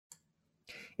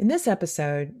In this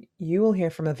episode, you will hear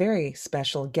from a very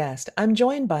special guest. I'm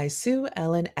joined by Sue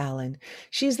Ellen Allen.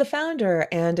 She's the founder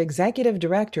and executive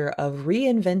director of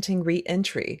Reinventing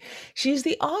Reentry. She's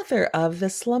the author of The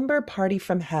Slumber Party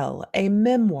from Hell, a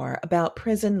memoir about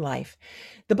prison life.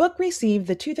 The book received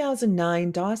the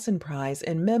 2009 Dawson Prize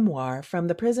in Memoir from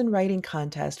the Prison Writing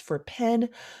Contest for PEN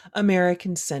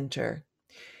American Center.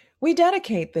 We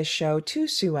dedicate this show to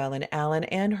Sue Ellen Allen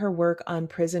and her work on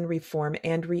prison reform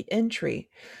and reentry.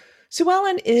 Sue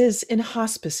Ellen is in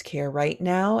hospice care right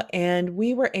now, and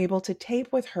we were able to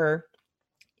tape with her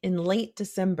in late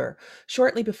December,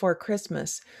 shortly before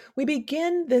Christmas. We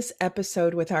begin this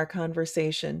episode with our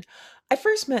conversation. I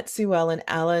first met Sue Ellen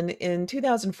Allen in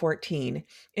 2014.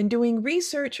 In doing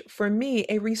research for me,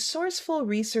 a resourceful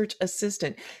research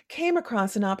assistant came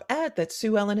across an op-ed that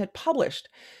Sue Ellen had published.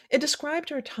 It described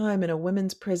her time in a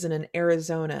women's prison in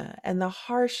Arizona and the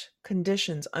harsh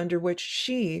conditions under which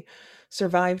she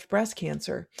survived breast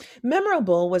cancer.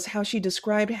 Memorable was how she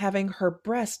described having her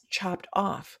breast chopped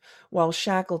off while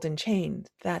shackled and chained.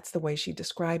 That's the way she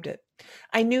described it.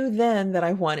 I knew then that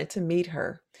I wanted to meet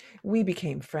her. We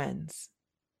became friends.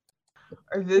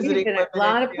 Or We've visiting been a women in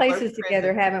lot of jail or places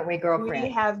together, prison. haven't we, We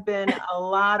girlfriend? have been a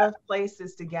lot of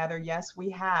places together. Yes, we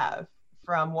have.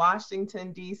 From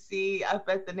Washington, D.C., up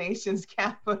at the nation's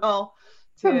capital.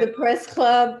 From the To, press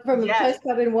club, from the Yes. press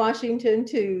club in Washington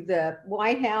to the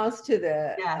White House to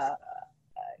the, Yes.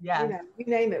 Yes, you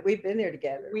name it. We've been there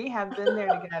together. we have been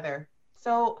there together.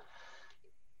 So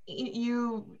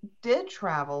you did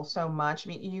travel so much. I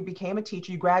mean, you became a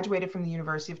teacher. You graduated from the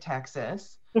University of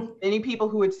Texas. Many people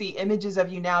who would see images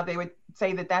of you now, they would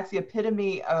say that that's the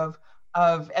epitome of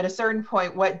at a certain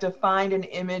point what defined an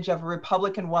image of a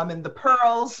Republican woman: the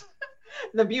pearls,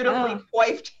 the beautifully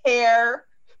coiffed hair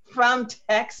from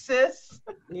Texas.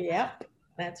 Yep,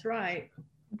 that's right.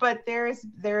 But there's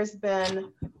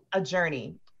been a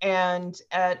journey, and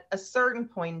at a certain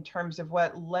point, in terms of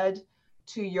what led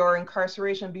to your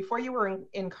incarceration, before you were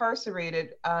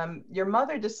incarcerated, your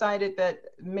mother decided that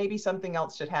maybe something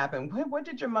else should happen. What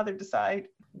did your mother decide?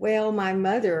 Well, my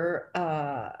mother,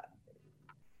 are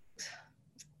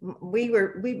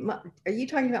you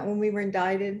talking about when we were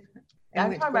indicted?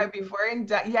 I'm talking about before,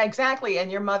 yeah, exactly.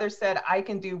 And your mother said, I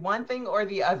can do one thing or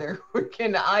the other. We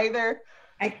can either.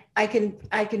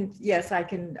 Yes, I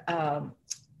can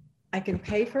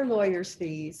pay for lawyers'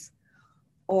 fees,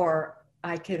 or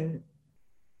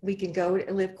we can go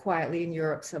live quietly in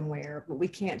Europe somewhere, but we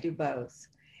can't do both.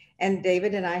 And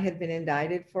David and I had been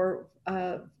indicted for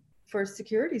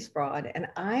securities fraud. And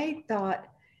I thought,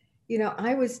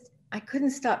 I couldn't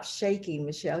stop shaking.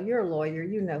 Michelle, you're a lawyer.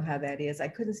 You know how that is. I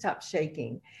couldn't stop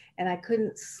shaking, and I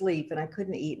couldn't sleep, and I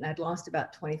couldn't eat. And I'd lost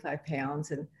about 25 pounds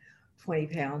and 20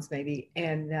 pounds maybe.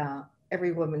 And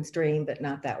every woman's dream, but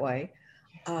not that way.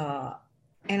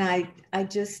 And I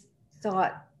just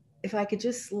thought, if I could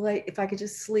just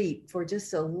sleep for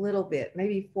just a little bit,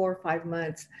 maybe 4 or 5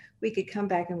 months, we could come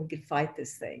back and we could fight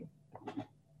this thing.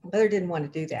 Mother didn't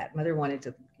want to do that. Mother wanted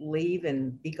to leave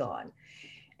and be gone.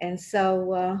 And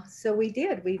so we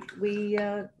did. We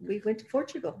went to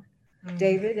Portugal,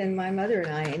 David and my mother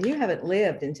and I. And you haven't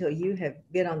lived until you have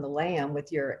been on the lam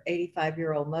with your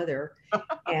 85-year-old mother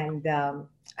and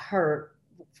her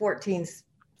 14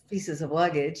 pieces of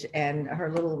luggage and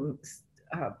her little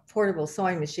portable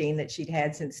sewing machine that she'd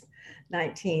had since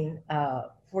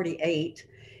 1948.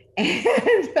 And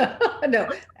no,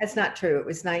 that's not true. It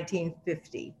was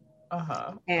 1950.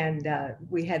 And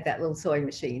we had that little sewing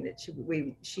machine that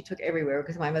she took everywhere,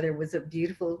 because my mother was a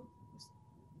beautiful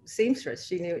seamstress.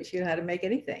 She knew how to make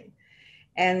anything.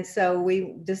 And so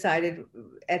we decided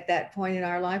at that point in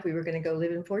our life we were going to go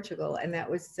live in Portugal, and that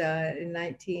was that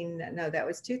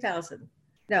was 2000.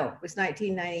 No, it was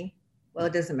 1990. Well,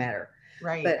 it doesn't matter.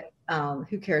 Right. But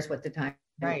who cares what the time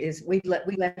is? We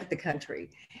left the country,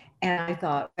 and I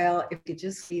thought, well, if you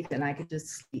just sleep and I could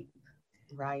just sleep,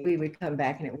 right, we would come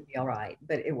back and it would be all right.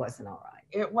 But it wasn't all right.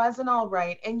 It wasn't all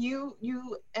right. And you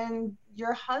and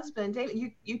your husband,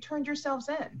 David, you turned yourselves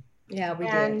in. Yeah, we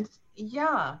did.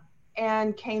 Yeah,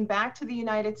 and came back to the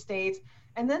United States.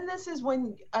 And then this is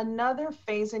when another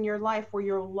phase in your life where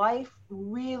your life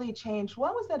really changed.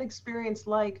 What was that experience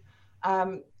like,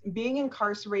 being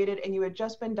incarcerated, and you had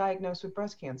just been diagnosed with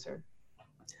breast cancer?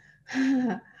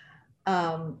 The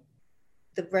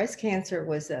breast cancer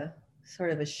was a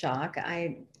sort of a shock.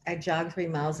 I jogged 3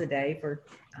 miles a day for,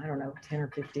 I don't know, 10 or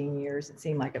 15 years. It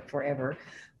seemed like it forever.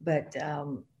 But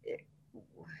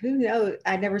who knows?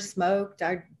 I never smoked.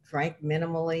 I drank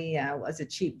minimally. I was a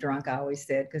cheap drunk, I always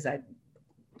said, because I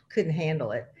couldn't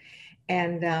handle it.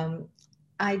 And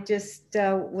I just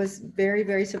was very,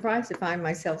 very surprised to find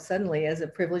myself suddenly as a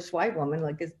privileged white woman,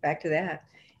 like it's back to that,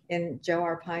 in Joe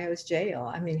Arpaio's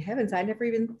jail. I mean, heavens, I never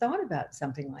even thought about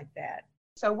something like that.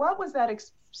 So what was that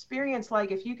experience like?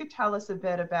 If you could tell us a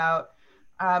bit about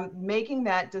making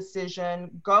that decision,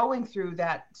 going through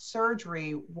that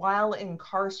surgery while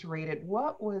incarcerated,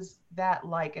 what was that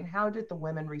like? And how did the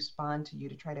women respond to you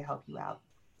to try to help you out?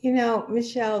 You know,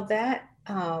 Michelle, that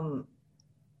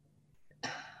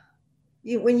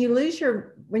when you lose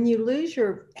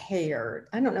your hair,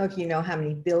 I don't know if you know how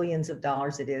many billions of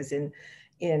dollars it is in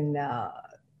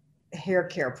hair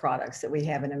care products that we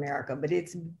have in America, but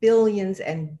it's billions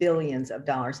and billions of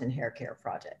dollars in hair care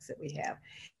projects that we have.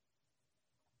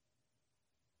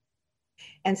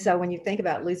 And so when you think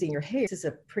about losing your hair, this is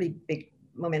a pretty big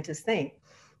momentous thing.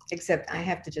 Except I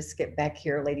have to just skip back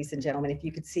here, ladies and gentlemen. If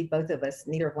you could see both of us,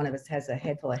 neither one of us has a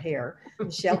head full of hair.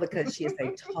 Michelle, because she is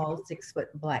a tall, 6-foot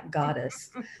black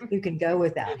goddess who can go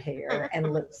without hair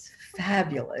and looks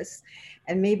fabulous.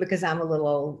 And me, because I'm a little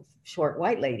old, short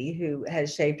white lady who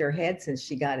has shaved her head since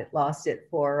she lost it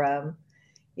for,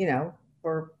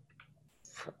 for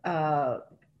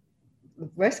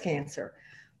breast cancer.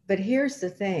 But here's the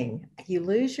thing, you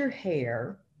lose your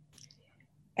hair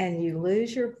and you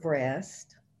lose your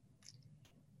breast.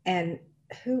 And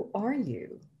who are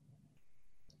you?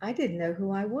 I didn't know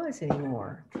who I was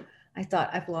anymore. I thought,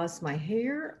 I've lost my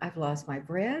hair, I've lost my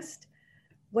breast.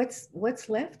 What's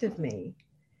left of me?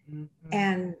 Mm-hmm.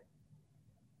 And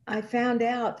I found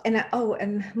out, and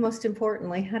and most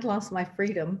importantly, I'd lost my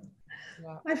freedom.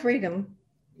 Yeah. My freedom.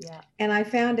 Yeah. And I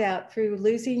found out through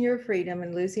losing your freedom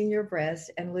and losing your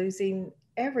breast and losing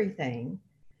everything,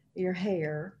 your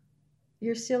hair,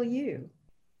 you're still you.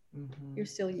 Mm-hmm. You're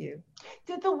still you.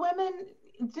 Did the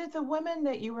women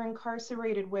that you were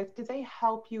incarcerated with, did they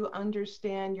help you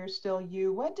understand you're still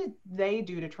you? What did they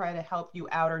do to try to help you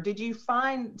out? Or did you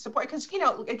find support? Because,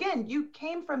 again, you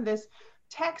came from this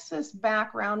Texas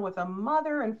background with a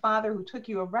mother and father who took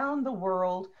you around the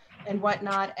world and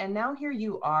whatnot. And now here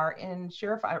you are in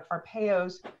Sheriff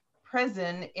Arpaio's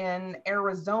prison in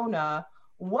Arizona.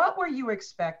 What were you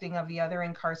expecting of the other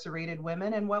incarcerated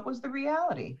women, and what was the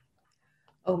reality?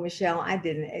 Oh, Michelle, I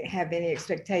didn't have any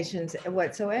expectations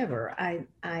whatsoever. I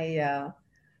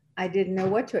didn't know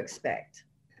what to expect.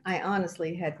 I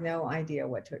honestly had no idea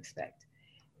what to expect.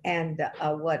 And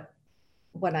what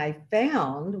I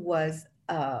found was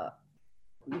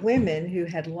women who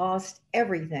had lost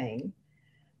everything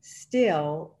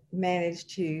still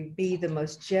managed to be the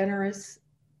most generous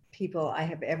people I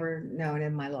have ever known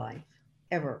in my life,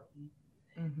 ever.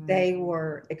 Mm-hmm. They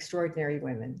were extraordinary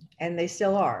women, and they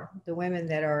still are. The women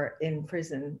that are in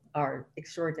prison are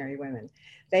extraordinary women.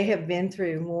 They have been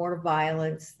through more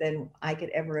violence than I could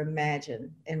ever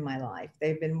imagine in my life.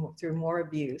 They've been through more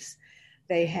abuse.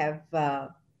 They have,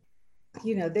 they're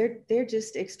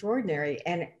just extraordinary.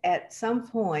 And at some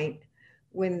point,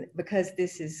 because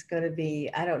this is going to be,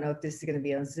 I don't know if this is going to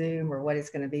be on Zoom or what it's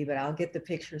going to be, but I'll get the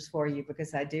pictures for you,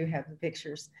 because I do have the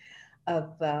pictures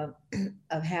of how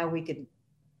we could,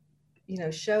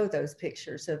 show those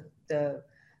pictures of the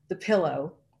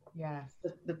pillow. Yes.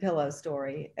 The pillow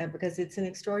story, because it's an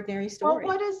extraordinary story.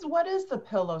 Well, what is the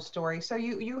pillow story? So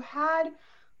you had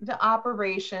the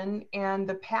operation, and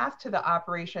the path to the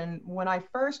operation, when I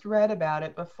first read about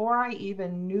it, before I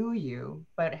even knew you,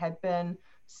 but had been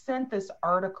sent this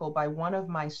article by one of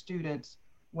my students,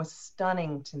 was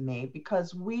stunning to me,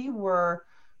 because we were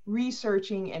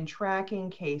researching and tracking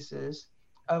cases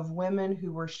of women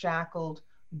who were shackled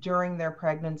during their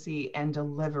pregnancy and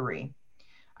delivery,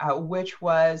 which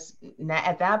was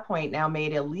at that point now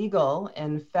made illegal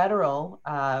in federal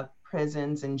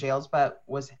prisons and jails, but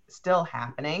was still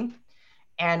happening,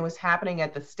 and was happening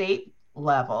at the state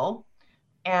level.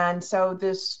 And so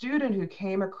this student who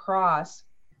came across,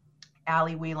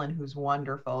 Allie Whelan, who's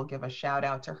wonderful, give a shout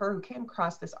out to her, who came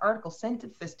across this article, sent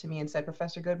this to me and said,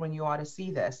 Professor Goodwin, you ought to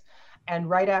see this. And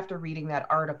right after reading that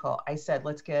article, I said,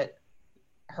 let's get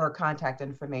her contact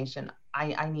information.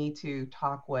 I need to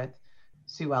talk with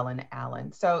Sue Ellen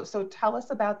Allen. So tell us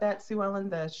about that, Sue Ellen,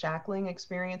 the shackling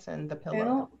experience and the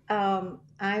pillow. Well,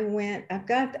 I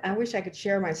wish I could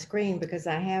share my screen, because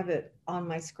I have it on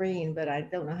my screen, but I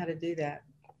don't know how to do that.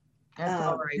 That's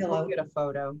all right. We'll get a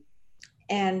photo.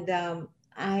 And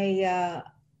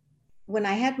when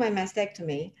I had my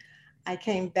mastectomy, I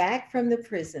came back from the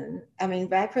prison.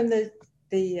 Back from the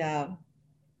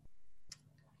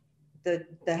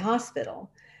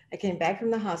hospital. I came back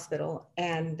from the hospital,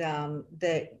 and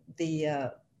there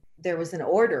was an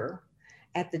order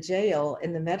at the jail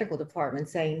in the medical department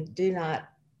saying, do not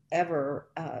ever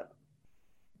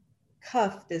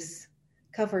cuff this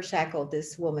cover shackled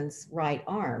this woman's right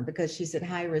arm because she's at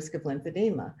high risk of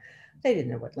lymphedema. They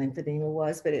didn't know what lymphedema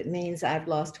was, but it means I've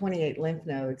lost 28 lymph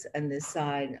nodes on this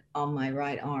side on my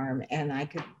right arm, and I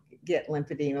could get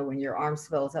lymphedema when your arm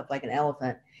swells up like an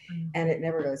elephant, and it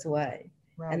never goes away.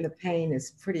 Right. And the pain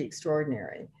is pretty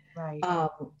extraordinary. Right.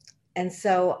 And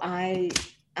so I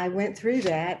went through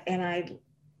that, and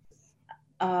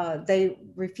they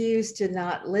refused to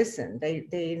not listen.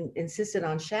 They insisted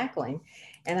on shackling,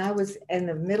 and I was in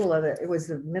the middle of it. It was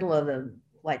the middle of the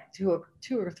like 2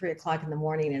 or 3 o'clock in the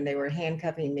morning, and they were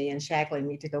handcuffing me and shackling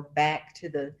me to go back to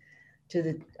the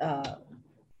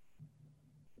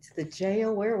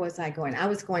jail. Where was I going? I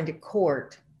was going to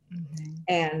court,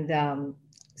 and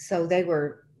so they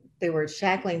were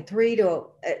shackling 3 to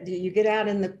you get out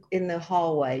in the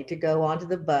hallway to go onto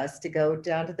the bus to go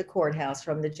down to the courthouse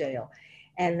from the jail,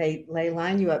 and they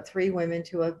line you up, 3 women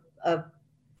to a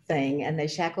thing, and they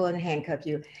shackle and handcuff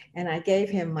you. And I gave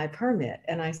him my permit,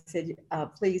 and I said,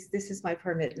 please, this is my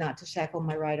permit not to shackle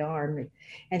my right arm.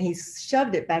 And he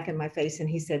shoved it back in my face, and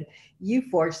he said, you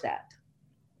forged that.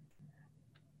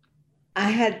 I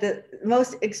had the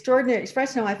most extraordinary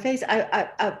expression on my face. I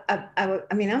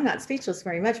mean, I'm not speechless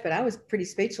very much, but I was pretty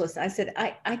speechless. I said,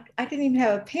 I didn't even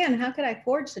have a pen. How could I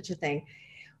forge such a thing?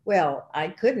 Well, I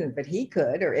couldn't, but he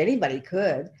could, or anybody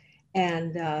could.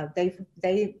 And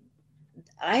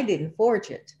I didn't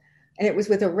forge it. And it was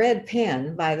with a red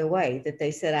pen, by the way, that they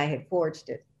said I had forged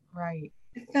it. Right.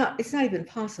 It's not even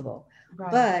possible.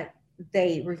 Right. But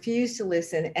they refused to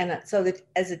listen. And so that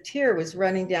as a tear was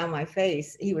running down my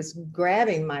face, he was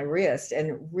grabbing my wrist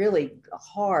and really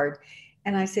hard.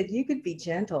 And I said, you could be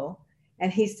gentle.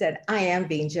 And he said, I am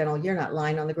being gentle. You're not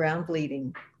lying on the ground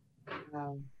bleeding.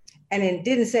 Wow. And it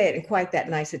didn't say it in quite that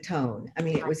nice a tone. I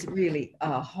mean, it was really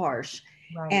harsh.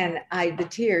 Right. And the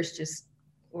tears just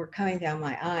were coming down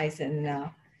my eyes. And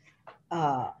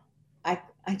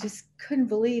I just couldn't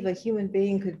believe a human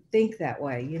being could think that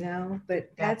way, you know,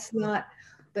 but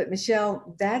but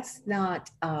Michelle, that's not,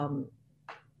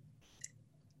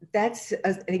 that's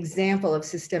an example of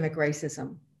systemic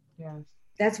racism. Yes.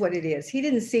 That's what it is. He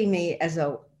didn't see me as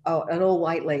an old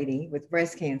white lady with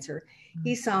breast cancer.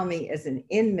 He saw me as an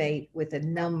inmate with a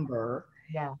number.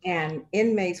 Yeah. And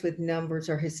inmates with numbers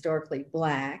are historically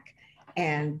Black,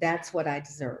 and that's what I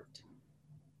deserved.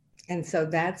 And so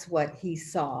that's what he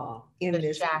saw in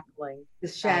The shackling. The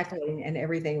shackling and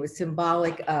everything was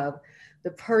symbolic of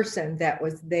the person that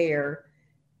was there,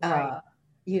 Right.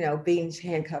 you know, being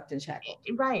handcuffed and shackled.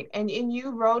 Right. And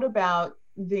you wrote about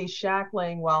the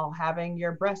shackling while having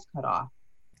your breast cut off.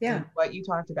 Yeah. What you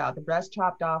talked about, the breast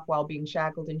chopped off while being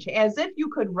shackled and as if you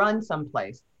could run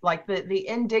someplace, like the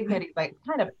indignity, like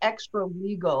kind of extra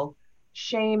legal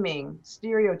shaming,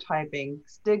 stereotyping,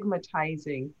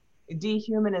 stigmatizing,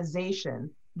 dehumanization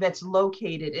that's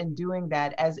located in doing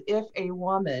that, as if a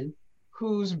woman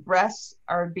whose breasts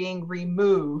are being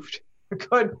removed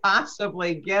could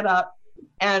possibly get up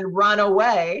and run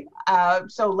away.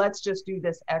 So let's just do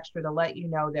this extra to let you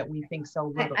know that we think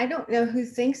so little. I don't know who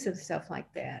thinks of stuff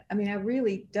like that. I mean, I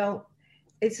really don't.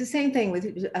 It's the same thing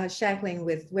with shackling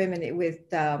with women with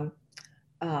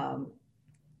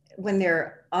when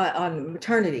they're on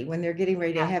maternity, when they're getting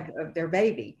ready to have their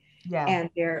baby. Yeah. And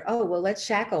they're, oh, well, let's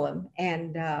shackle them.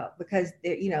 And because,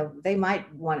 you know, they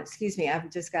might want, excuse me,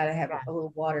 I've just got to have a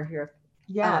little water here.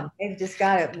 Yeah.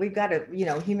 We've got to, you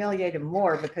know, humiliate them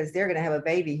more because they're going to have a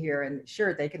baby here and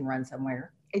sure, they can run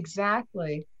somewhere.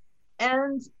 Exactly.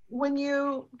 And when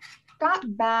you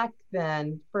got back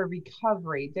then for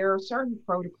recovery, there are certain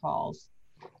protocols.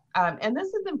 And this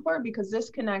is important because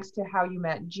this connects to how you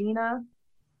met Gina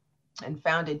and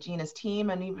founded Gina's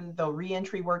team, and even the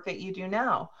reentry work that you do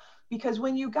now. Because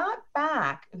when you got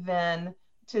back then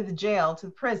to the jail, to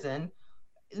the prison,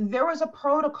 there was a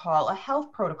protocol, a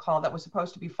health protocol that was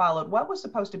supposed to be followed. What was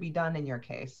supposed to be done in your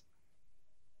case?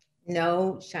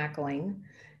 No shackling,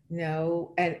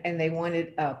 no. And they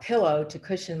wanted a pillow to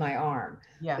cushion my arm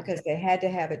because they had to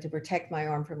have it to protect my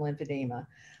arm from lymphedema.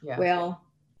 Yeah. Well,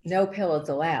 no pillows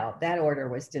allowed. That order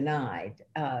was denied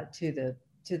to the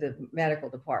medical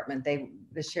department.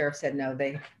 The sheriff said, no,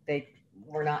 they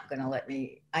were not going to let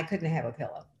me, I couldn't have a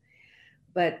pillow.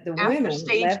 But the women after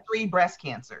stage 3 breast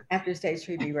cancer. After stage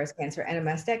 3B breast cancer and a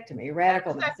mastectomy,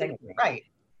 radical mastectomy. Right.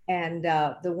 And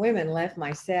the women left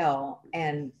my cell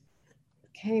and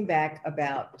came back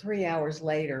about 3 hours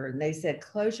later. And they said,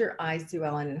 close your eyes, Sue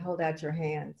Ellen, and hold out your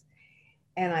hands.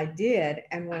 And I did.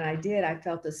 And when I did, I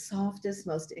felt the softest,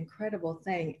 most incredible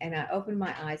thing. And I opened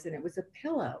my eyes and it was a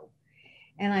pillow.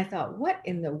 And I thought, what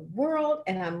in the world?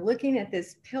 And I'm looking at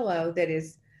this pillow that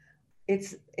is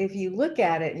it's, if you look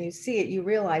at it and you see it, you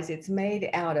realize it's made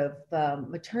out of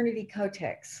maternity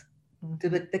Kotex.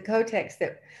 The Kotex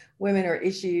that women are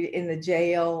issued in the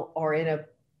jail or in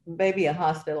maybe a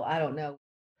hospital, I don't know.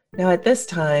 Now, at this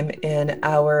time in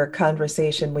our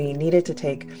conversation, we needed to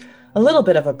take a little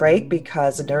bit of a break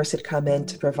because a nurse had come in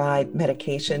to provide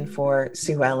medication for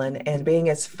Sue Ellen. And being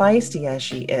as feisty as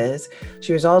she is,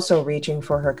 she was also reaching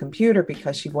for her computer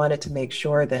because she wanted to make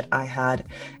sure that I had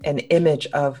an image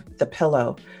of the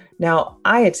pillow. Now,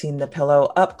 I had seen the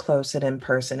pillow up close and in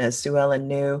person, as Sue Ellen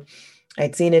knew.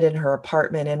 I'd seen it in her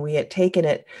apartment, and we had taken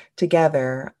it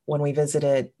together when we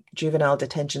visited juvenile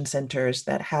detention centers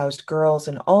that housed girls,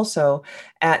 and also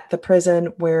at the prison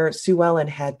where Sue Ellen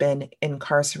had been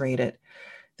incarcerated.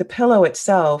 The pillow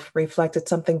itself reflected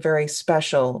something very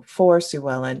special for Sue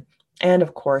Ellen, and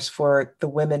of course for the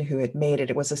women who had made it.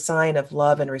 It was a sign of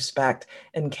love and respect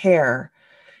and care.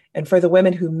 And for the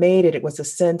women who made it, it was a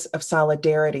sense of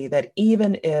solidarity that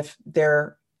even if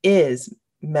there is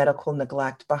medical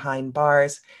neglect behind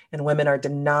bars and women are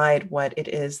denied what it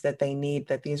is that they need,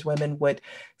 that these women would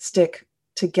stick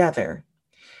together.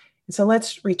 And so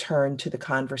let's return to the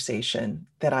conversation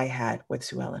that I had with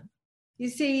Sue Ellen. You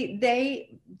see,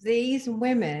 these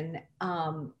women,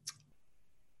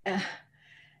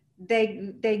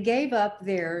 they gave up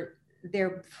their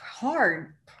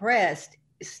hard pressed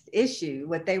issue,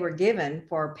 what they were given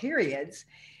for periods,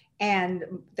 and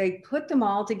they put them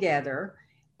all together.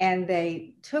 And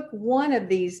they took one of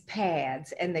these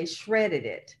pads and they shredded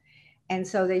it. And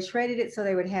so they shredded it so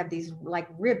they would have these like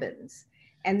ribbons.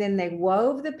 And then they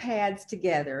wove the pads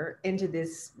together into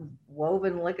this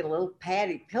woven looking little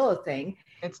padded pillow thing.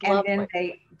 It's and lovely. Then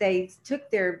they took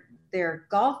their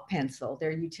golf pencil, their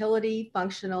utility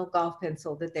functional golf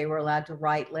pencil that they were allowed to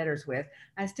write letters with.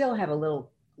 I still have a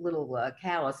little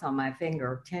callus on my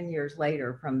finger 10 years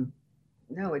later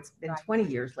it's been 20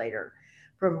 years later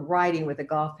from writing with a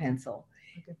golf pencil.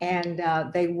 And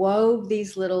they wove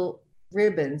these little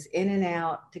ribbons in and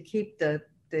out to keep the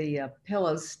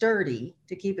pillow sturdy,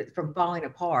 to keep it from falling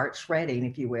apart, shredding,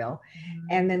 if you will. Mm-hmm.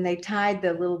 And then they tied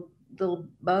the little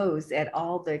bows at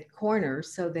all the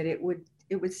corners so that it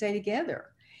would stay together.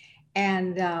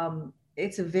 And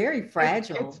it's a very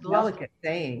fragile, it's delicate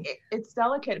thing. It's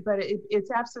delicate, but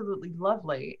it's absolutely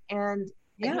lovely. And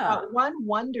yeah, one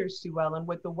wonders, Sue Ellen,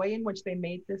 with the way in which they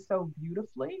made this so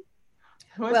beautifully.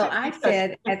 Well, I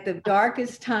said at the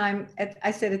darkest time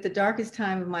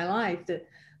of my life,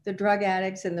 the drug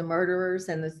addicts and the murderers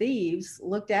and the thieves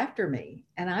looked after me,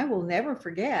 and I will never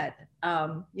forget.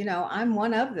 I'm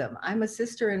one of them. I'm a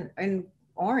sister in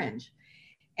Orange,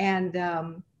 and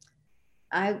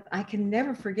I can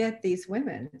never forget these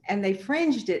women. And they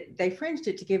fringed it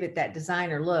to give it that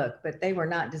designer look, but they were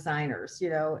not designers,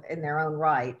 in their own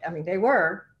right. I mean, they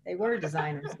were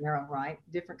designers in their own right,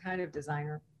 different kind of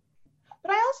designer.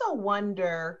 But I also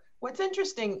wonder, what's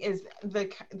interesting is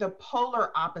the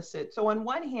polar opposite. So on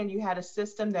one hand, you had a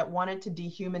system that wanted to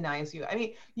dehumanize you. I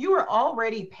mean, you were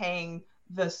already paying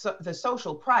the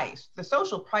social price. The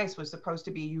social price was supposed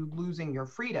to be you losing your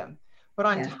freedom. But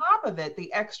on top of it,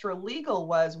 the extra legal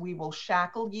was, we will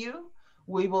shackle you.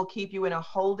 We will keep you in a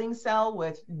holding cell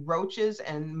with roaches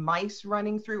and mice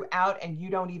running throughout, and you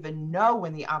don't even know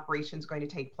when the operation is going to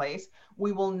take place.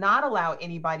 We will not allow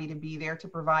anybody to be there to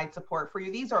provide support for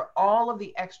you. These are all of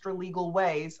the extra legal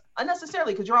ways,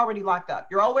 unnecessarily, because you're already locked up.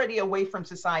 You're already away from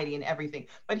society and everything.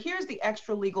 But here's the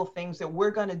extra legal things that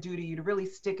we're going to do to you to really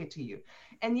stick it to you.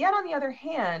 And yet, on the other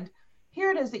hand,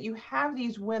 here it is that you have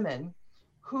these women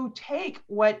who take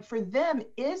what for them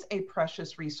is a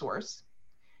precious resource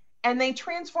and they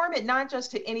transform it not just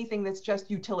to anything that's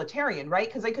just utilitarian, right?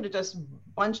 Because they could have just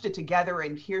bunched it together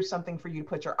and here's something for you to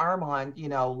put your arm on,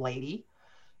 lady.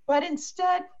 But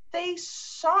instead, they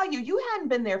saw you. You hadn't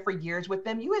been there for years with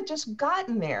them. You had just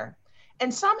gotten there.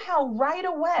 And somehow right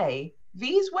away,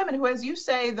 these women who, as you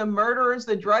say, the murderers,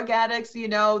 the drug addicts,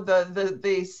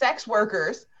 the sex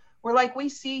workers, were like, we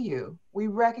see you. We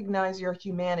recognize your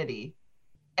humanity.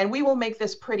 And we will make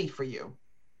this pretty for you.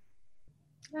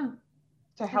 Yeah.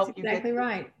 To help you. That's exactly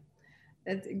right.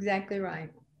 That's exactly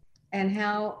right. And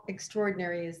how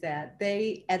extraordinary is that?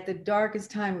 They, at the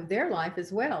darkest time of their life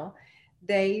as well,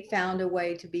 they found a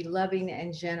way to be loving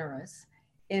and generous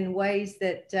in ways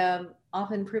that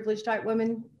often privileged white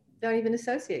women don't even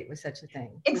associate with such a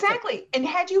thing. Exactly. And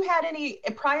had you had any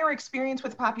prior experience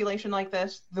with a population like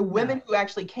this, the women who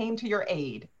actually came to your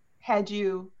aid, had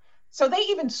you? So they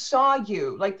even saw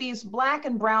you, like these Black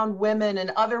and brown women and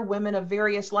other women of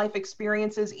various life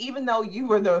experiences, even though you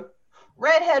were the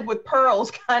redhead with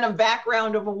pearls kind of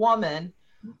background of a woman,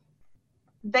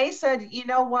 they said, you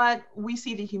know what, we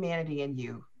see the humanity in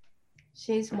you.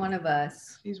 She's one of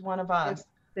us. She's one of us.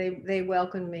 They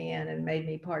welcomed me in and made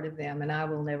me part of them, and I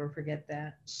will never forget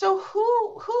that. So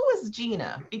who is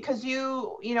Gina? Because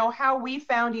you know how we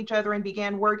found each other and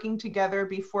began working together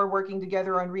before working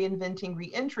together on Reinventing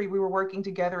Reentry. We were working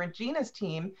together at Gina's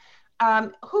team.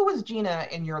 Who was Gina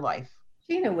in your life?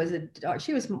 Gina was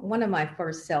she was one of my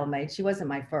first cellmates. She wasn't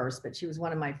my first, but she was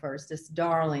one of my first. This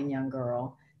darling young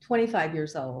girl, 25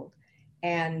 years old,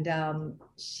 and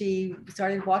she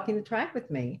started walking the track with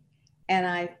me. And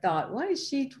I thought, why does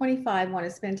she, 25, want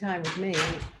to spend time with me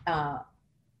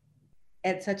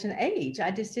at such an age?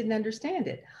 I just didn't understand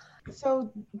it. So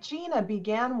Gina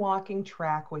began walking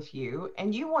track with you,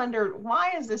 and you wondered,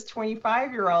 why is this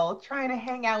 25-year-old trying to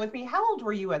hang out with me? How old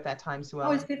were you at that time, Sue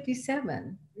Ellen? I was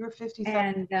 57. You were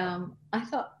 57. And I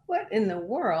thought, what in the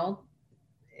world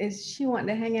is she wanting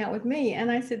to hang out with me?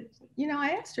 And I said,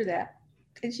 I asked her that.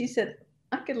 And she said,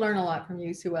 I could learn a lot from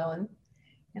you, Sue Ellen.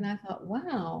 And I thought,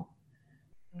 wow.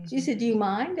 She said, do you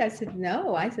mind? I said,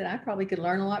 no. I said, I probably could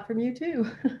learn a lot from you too.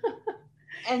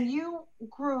 And you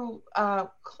grew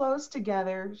close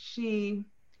together. She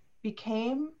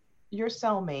became your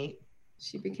cellmate.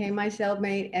 She became my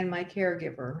cellmate and my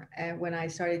caregiver. And when I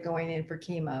started going in for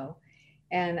chemo,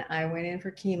 and I went in for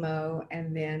chemo,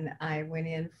 and then I went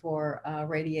in for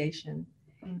radiation.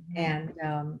 Mm-hmm. And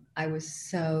I was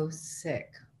so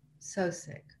sick.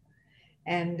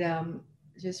 And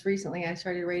just recently I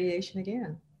started radiation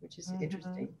again, which is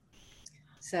interesting.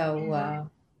 So,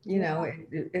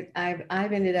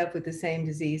 I've ended up with the same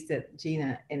disease that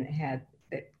Gina had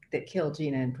that killed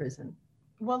Gina in prison.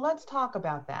 Well, let's talk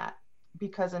about that,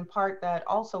 because in part that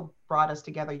also brought us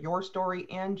together, your story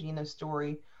and Gina's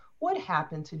story. What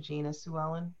happened to Gina, Sue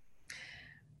Ellen?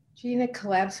 Gina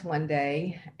collapsed one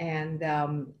day, and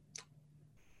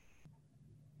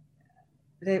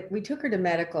we took her to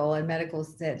medical, and medical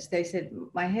said, she said,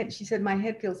 my head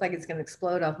feels like it's going to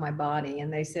explode off my body.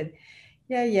 And they said,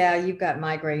 yeah, you've got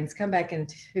migraines. Come back in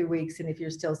 2 weeks, and if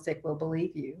you're still sick, we'll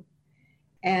believe you.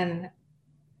 And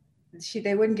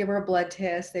they wouldn't give her a blood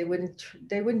test. They wouldn't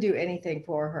do anything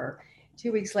for her.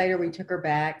 2 weeks later, we took her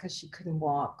back because she couldn't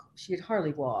walk. She could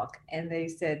hardly walk. And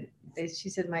she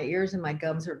said, my ears and my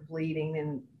gums are bleeding.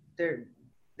 And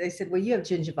they said, well, you have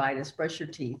gingivitis, brush your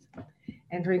teeth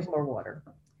and drink more water.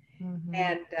 Mm-hmm.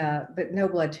 And, but no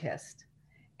blood test.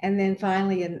 And then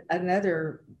finally in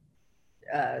another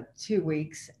 2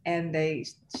 weeks, and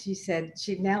she said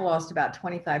she'd now lost about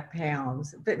 25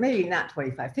 pounds, but maybe not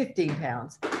 25, 15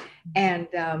 pounds. And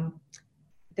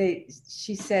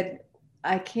she said,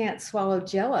 I can't swallow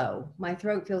Jell-O. My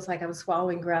throat feels like I'm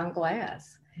swallowing ground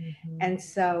glass. Mm-hmm. And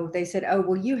so they said, oh,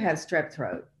 well, you have strep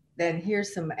throat. Then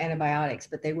here's some antibiotics,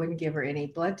 but they wouldn't give her any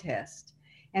blood test.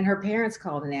 And her parents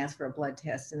called and asked for a blood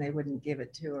test, and they wouldn't give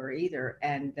it to her either.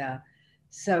 And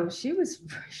so she was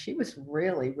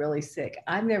really, really sick.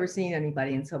 I've never seen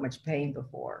anybody in so much pain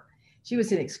before. She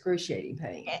was in excruciating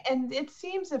pain. And it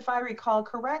seems, if I recall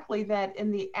correctly, that in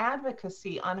the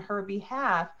advocacy on her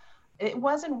behalf, it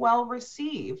wasn't well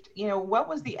received. What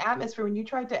was the atmosphere when you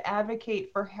tried to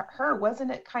advocate for her? Wasn't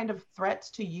it kind of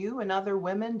threats to you and other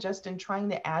women just in trying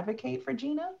to advocate for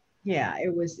Gina? Yeah,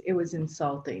 it was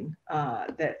insulting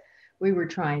that we were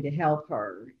trying to help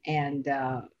her, and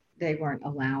they weren't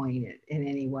allowing it in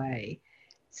any way.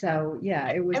 So yeah,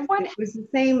 it was the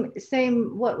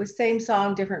same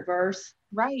song, different verse.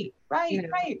 Right.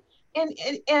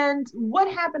 And what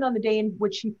happened on the day in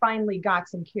which she finally got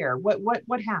some care?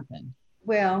 What happened?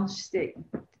 Well,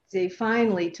 they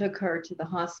finally took her to the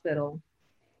hospital,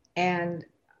 and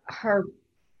her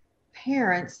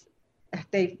parents,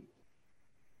 the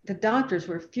doctors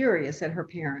were furious at her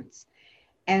parents,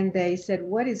 and they said,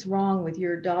 what is wrong with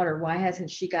your daughter? Why hasn't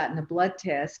she gotten a blood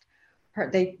test?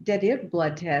 They did a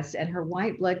blood test, and her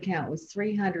white blood count was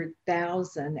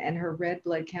 300,000 and her red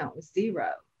blood count was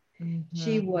 0.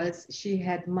 Mm-hmm. She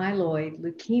had myeloid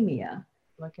leukemia.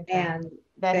 Look at that. And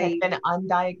that had been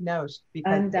undiagnosed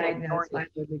because undiagnosed myeloid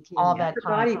leukemia. All that her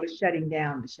body was shutting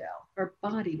down, Michelle. Her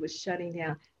body was shutting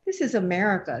down. This is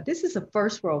America. This is a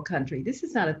first world country. This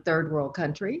is not a third world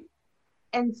country.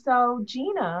 And so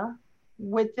Gina,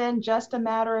 within just a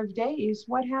matter of days,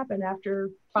 what happened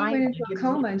after finally? She went into a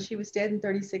coma and she was dead in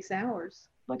 36 hours.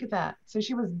 Look at that. So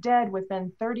she was dead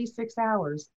within 36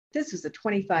 hours. This was a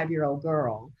 25-year-old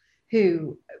girl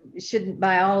who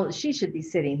she should be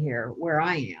sitting here where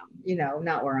I am,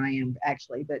 not where I am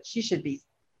actually, but she should be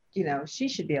alive.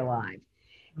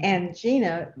 Mm-hmm. And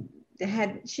Gina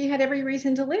had every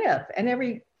reason to live and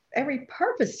every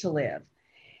purpose to live.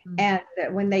 Mm-hmm. And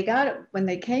when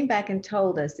they came back and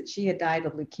told us that she had died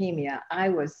of leukemia, I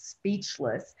was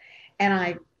speechless.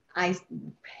 And I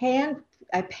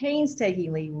I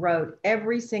painstakingly wrote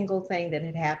every single thing that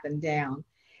had happened down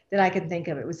that I could think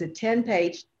of. It was a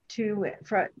 10-page,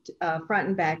 front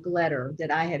and back letter that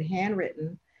I had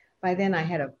handwritten. By then I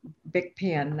had a big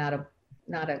pen, not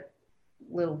a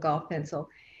little golf pencil.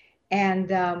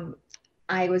 And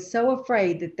I was so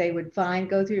afraid that they would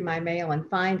go through my mail and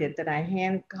find it, that I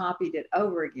hand copied it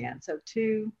over again. So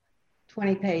 2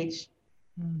 20-page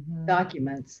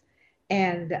documents.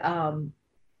 And,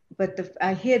 but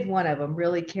I hid one of them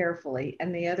really carefully.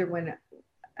 And the other one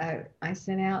I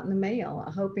sent out in the mail,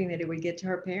 hoping that it would get to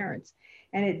her parents.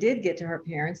 And it did get to her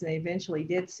parents, and they eventually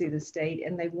did sue the state,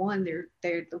 and they won their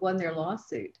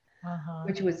lawsuit,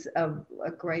 which was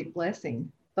a great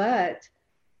blessing. But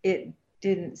it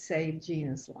didn't save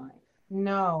Gina's life.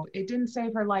 No, it didn't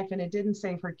save her life, and it didn't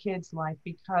save her kid's life,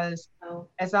 because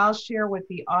as I'll share with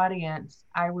the audience,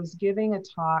 I was giving a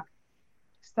talk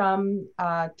some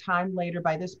time later.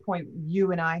 By this point,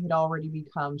 you and I had already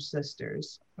become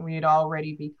sisters. We had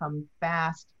already become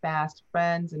fast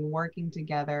friends and working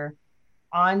together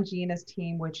on Gina's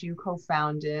team, which you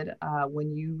co-founded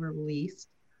when you were released.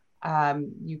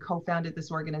 You co-founded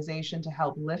this organization to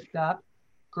help lift up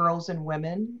girls and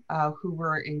women who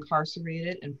were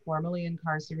incarcerated and formerly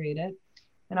incarcerated.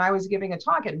 And I was giving a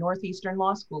talk at Northeastern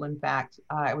Law School. In fact,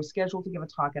 I was scheduled to give a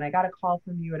talk, and I got a call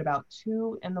from you at about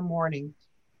 2 a.m.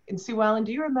 And Sue Ellen,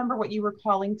 do you remember what you were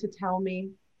calling to tell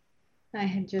me? I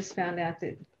had just found out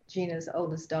that Gina's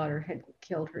oldest daughter had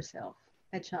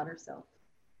shot herself.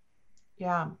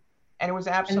 Yeah, and it was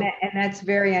absolutely. And that's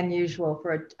very unusual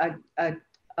for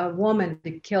a woman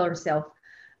to kill herself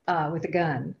with a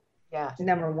gun. Yes.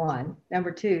 Number one.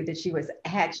 Number two, that she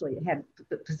had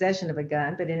possession of a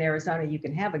gun, but in Arizona you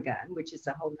can have a gun, which is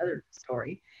a whole other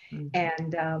story.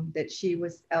 And that she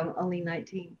was only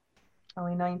 19.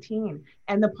 Only 19.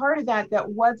 And the part of that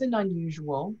wasn't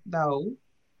unusual, though,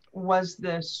 was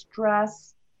the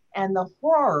stress and the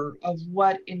horror of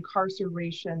what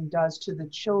incarceration does to the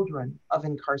children of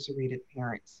incarcerated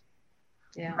parents.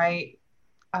 Yeah. Right?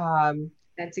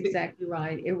 That's exactly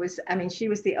right. It was, she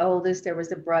was the oldest.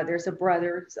 There's a brother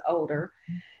who's older,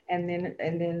 and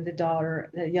then the daughter,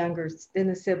 the younger, then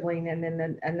the sibling, and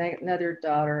then another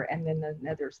daughter, and then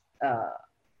another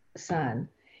son.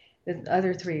 The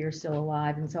other 3 are still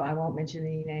alive, and so I won't mention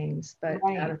any names, but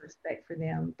out of respect for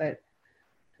them. But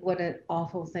what an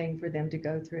awful thing for them to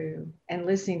go through. And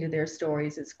listening to their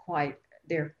stories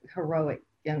they're heroic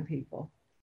young people.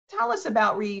 Tell us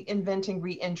about Reinventing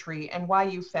Reentry and why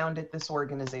you founded this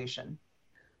organization.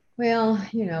 Well,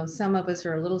 some of us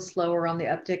are a little slower on the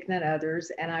uptick than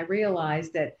others. And I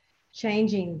realized that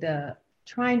trying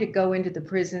to go into the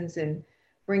prisons and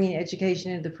bringing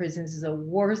education into the prisons is a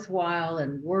worthwhile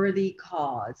and worthy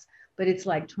cause. But it's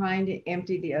like trying to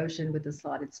empty the ocean with a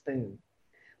slotted spoon,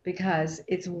 because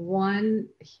it's one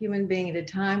human being at a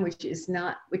time, which is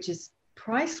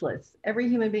priceless. Every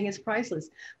human being is priceless,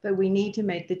 but we need to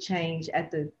make the change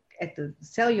at the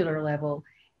cellular level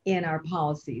in our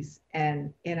policies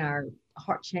and in our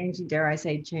changing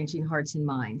hearts and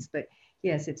minds. But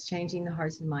yes, it's changing the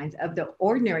hearts and minds of the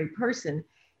ordinary person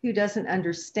who doesn't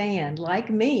understand, like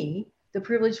me, the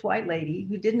privileged white lady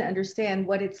who didn't understand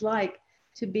what it's like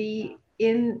to be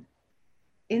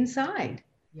inside.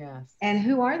 Yes. And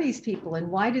who are these people, and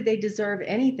why do they deserve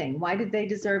anything? Why did they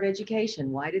deserve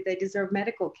education? Why did they deserve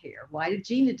medical care? Why did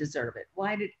Gina deserve it?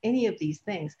 Why did any of these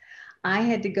things? I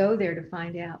had to go there to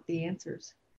find out the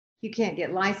answers. You can't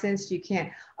get licensed. You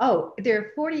can't. Oh, there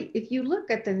are 40. If you look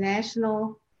at the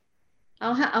national,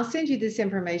 I'll send you this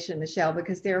information, Michelle,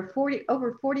 because there are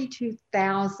over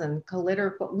 42,000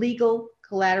 legal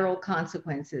collateral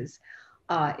consequences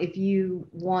if you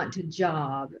want to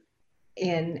job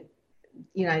in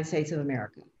United States of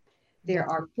America. There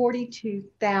are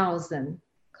 42,000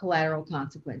 collateral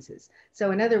consequences.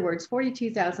 So in other words,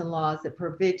 42,000 laws that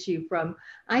prevent you from,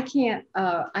 I can't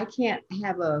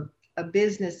have a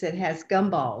business that has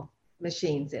gumball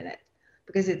machines in it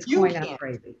because it's coin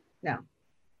operated. No.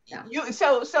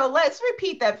 So let's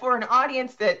repeat that for an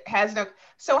audience that has no.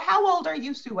 So how old are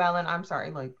you, Sue Ellen? I'm sorry,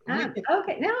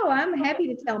 okay, no, I'm happy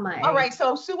to tell my age. All right,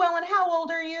 so Sue Ellen, how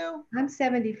old are you? I'm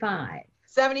 75.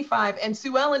 75. And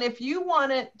Sue Ellen, if you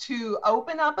wanted to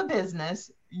open up a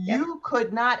business, you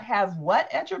could not have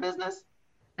what at your business?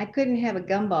 I couldn't have a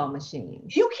gumball machine.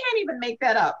 You can't even make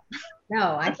that up.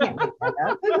 No, I can't make that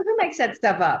up. Who makes that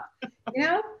stuff up?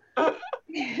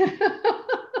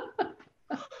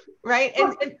 Right.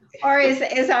 Or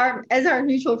as our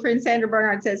mutual friend Sandra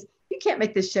Bernard says, you can't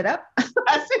make this shit up.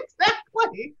 That's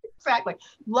exactly.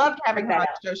 Loved having her on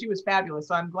the show. She was fabulous.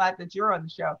 So I'm glad that you're on the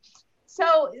show.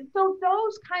 So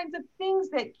those kinds of things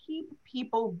that keep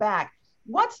people back.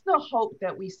 What's the hope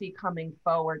that we see coming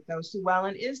forward, though, Sue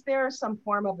Ellen? Is there some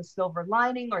form of a silver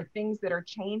lining or things that are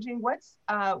changing? What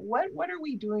are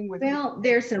we doing with? Well,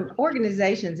 there's some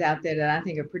organizations out there that I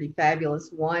think are pretty fabulous.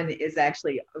 One is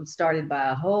actually started by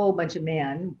a whole bunch of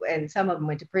men, and some of them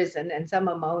went to prison, and some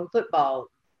of them own football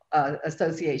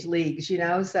association leagues.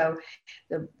 So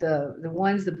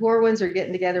the poor ones are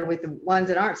getting together with the ones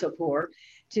that aren't so poor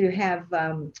to have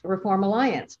Reform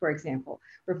Alliance, for example.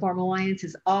 Reform Alliance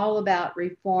is all about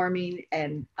reforming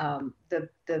and the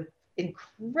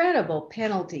incredible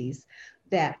penalties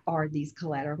that are these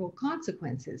collateral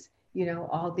consequences.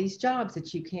 All these jobs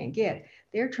that you can't get.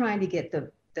 They're trying to get the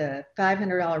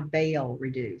 $500 bail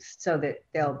reduced so that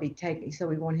they'll be taken, so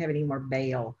we won't have any more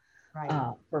bail. Right.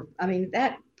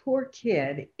 That poor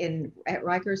kid at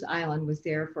Rikers Island was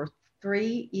there for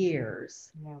 3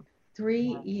 years. Yeah.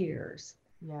 3 years.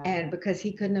 Yeah. And because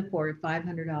he couldn't afford a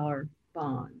 $500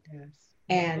 bond. Yes.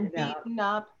 And beaten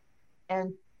up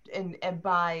and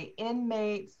by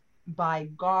inmates, by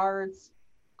guards,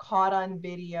 caught on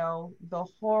video, the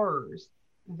horrors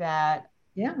that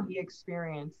he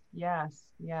experienced. Yes.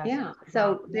 Yeah.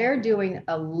 So they're doing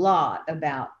a lot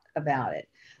about it.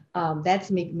 That's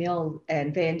Meek Mill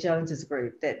and Van Jones's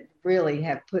group that really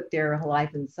have put their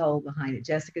life and soul behind it.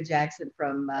 Jessica Jackson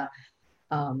from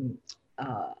Cut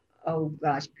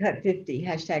 50,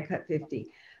 hashtag Cut 50.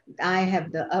 I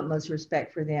have the utmost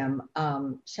respect for them.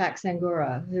 Shak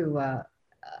Sangura, who,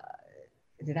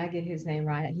 did I get his name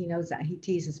right? He knows that. He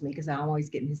teases me because I'm always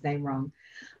getting his name wrong.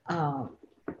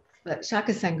 But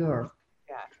Shaka Sangura,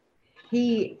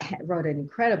 he wrote an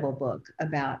incredible book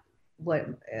about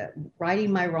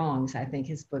Righting My Wrongs, I think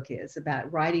his book is,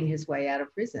 about writing his way out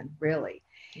of prison, really.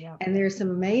 Yeah. And there's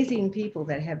some amazing people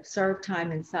that have served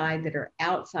time inside that are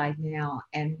outside now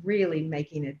and really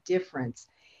making a difference.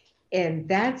 And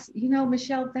that's,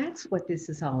 Michelle, that's what this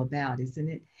is all about, isn't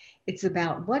it? It's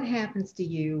about what happens to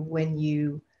you when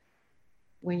you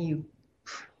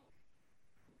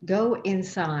go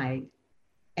inside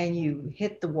and you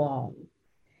hit the wall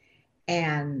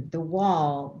and the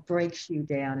wall breaks you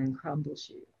down and crumbles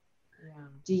you. Yeah.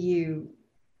 Do you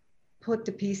put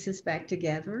the pieces back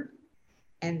together?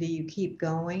 And do you keep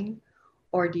going,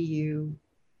 or do you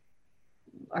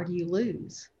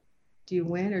lose? Do you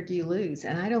win or do you lose?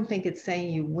 And I don't think it's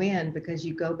saying you win because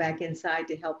you go back inside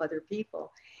to help other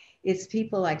people. It's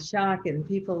people like Shak and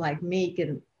people like Meek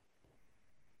and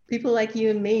people like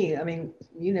you and me. I mean,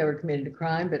 you never committed a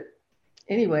crime, but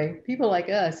anyway, people like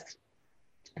us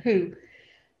who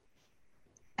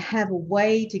have a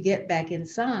way to get back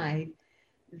inside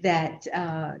that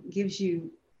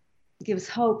gives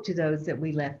hope to those that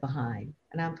we left behind.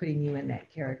 And I'm putting you in that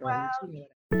category. Wow.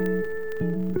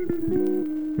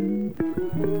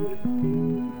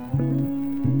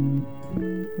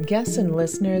 Guests and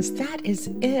listeners, that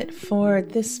is it for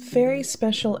this very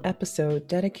special episode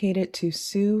dedicated to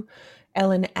Sue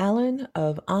Ellen Allen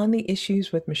of On the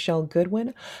Issues with Michelle Goodwin.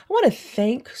 I want to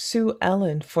thank Sue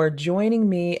Ellen for joining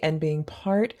me and being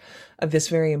part of this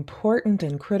very important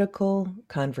and critical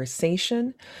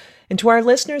conversation. And to our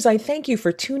listeners, I thank you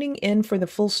for tuning in for the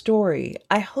full story.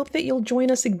 I hope that you'll join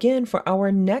us again for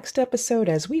our next episode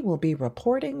as we will be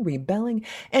reporting, rebelling,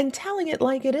 and telling it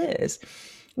like it is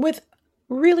with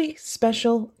really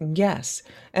special guests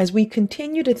as we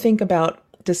continue to think about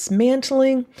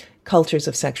dismantling cultures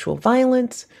of sexual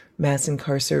violence, mass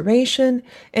incarceration,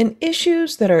 and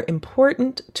issues that are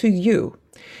important to you.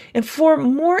 And for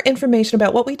more information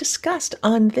about what we discussed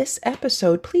on this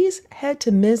episode, please head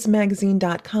to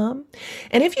MsMagazine.com.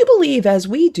 And if you believe, as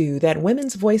we do, that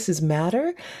women's voices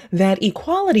matter, that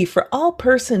equality for all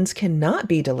persons cannot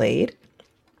be delayed,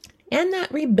 and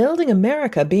that rebuilding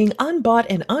America, being unbought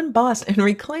and unbossed, and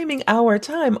reclaiming our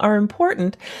time are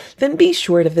important, then be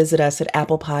sure to visit us at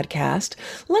Apple Podcast.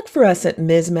 Look for us at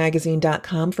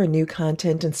MsMagazine.com for new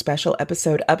content and special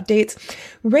episode updates.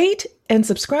 Rate and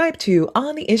subscribe to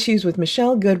On the Issues with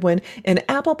Michelle Goodwin in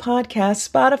Apple Podcasts,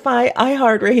 Spotify,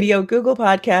 iHeartRadio, Google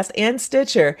Podcasts, and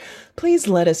Stitcher. Please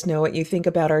let us know what you think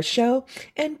about our show,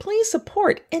 and please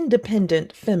support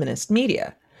independent feminist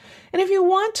media. And if you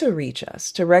want to reach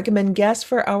us to recommend guests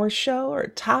for our show or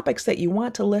topics that you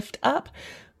want to lift up,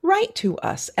 write to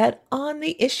us at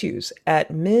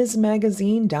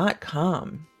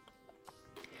ontheissues@msmagazine.com.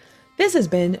 This has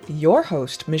been your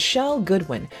host, Michelle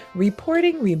Goodwin,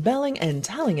 reporting, rebelling, and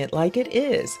telling it like it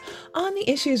is. On the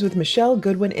Issues with Michelle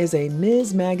Goodwin is a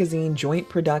Ms. Magazine joint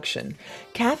production.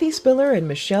 Kathy Spiller and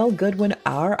Michelle Goodwin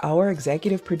are our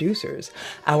executive producers.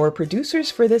 Our producers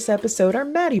for this episode are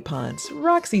Maddie Ponce,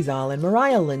 Roxy Zoll, and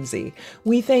Mariah Lindsay.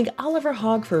 We thank Oliver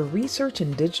Hogg for research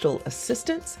and digital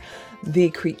assistance. The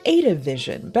creative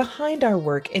vision behind our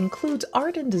work includes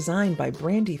art and design by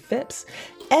Brandy Phipps,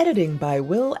 editing by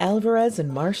Will Alvarez and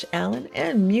Marsh Allen,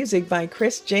 and music by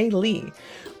Chris J. Lee.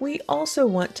 We also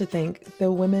want to thank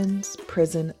the Women's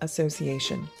Prison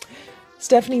Association.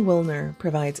 Stephanie Wilner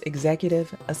provides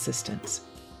executive assistance.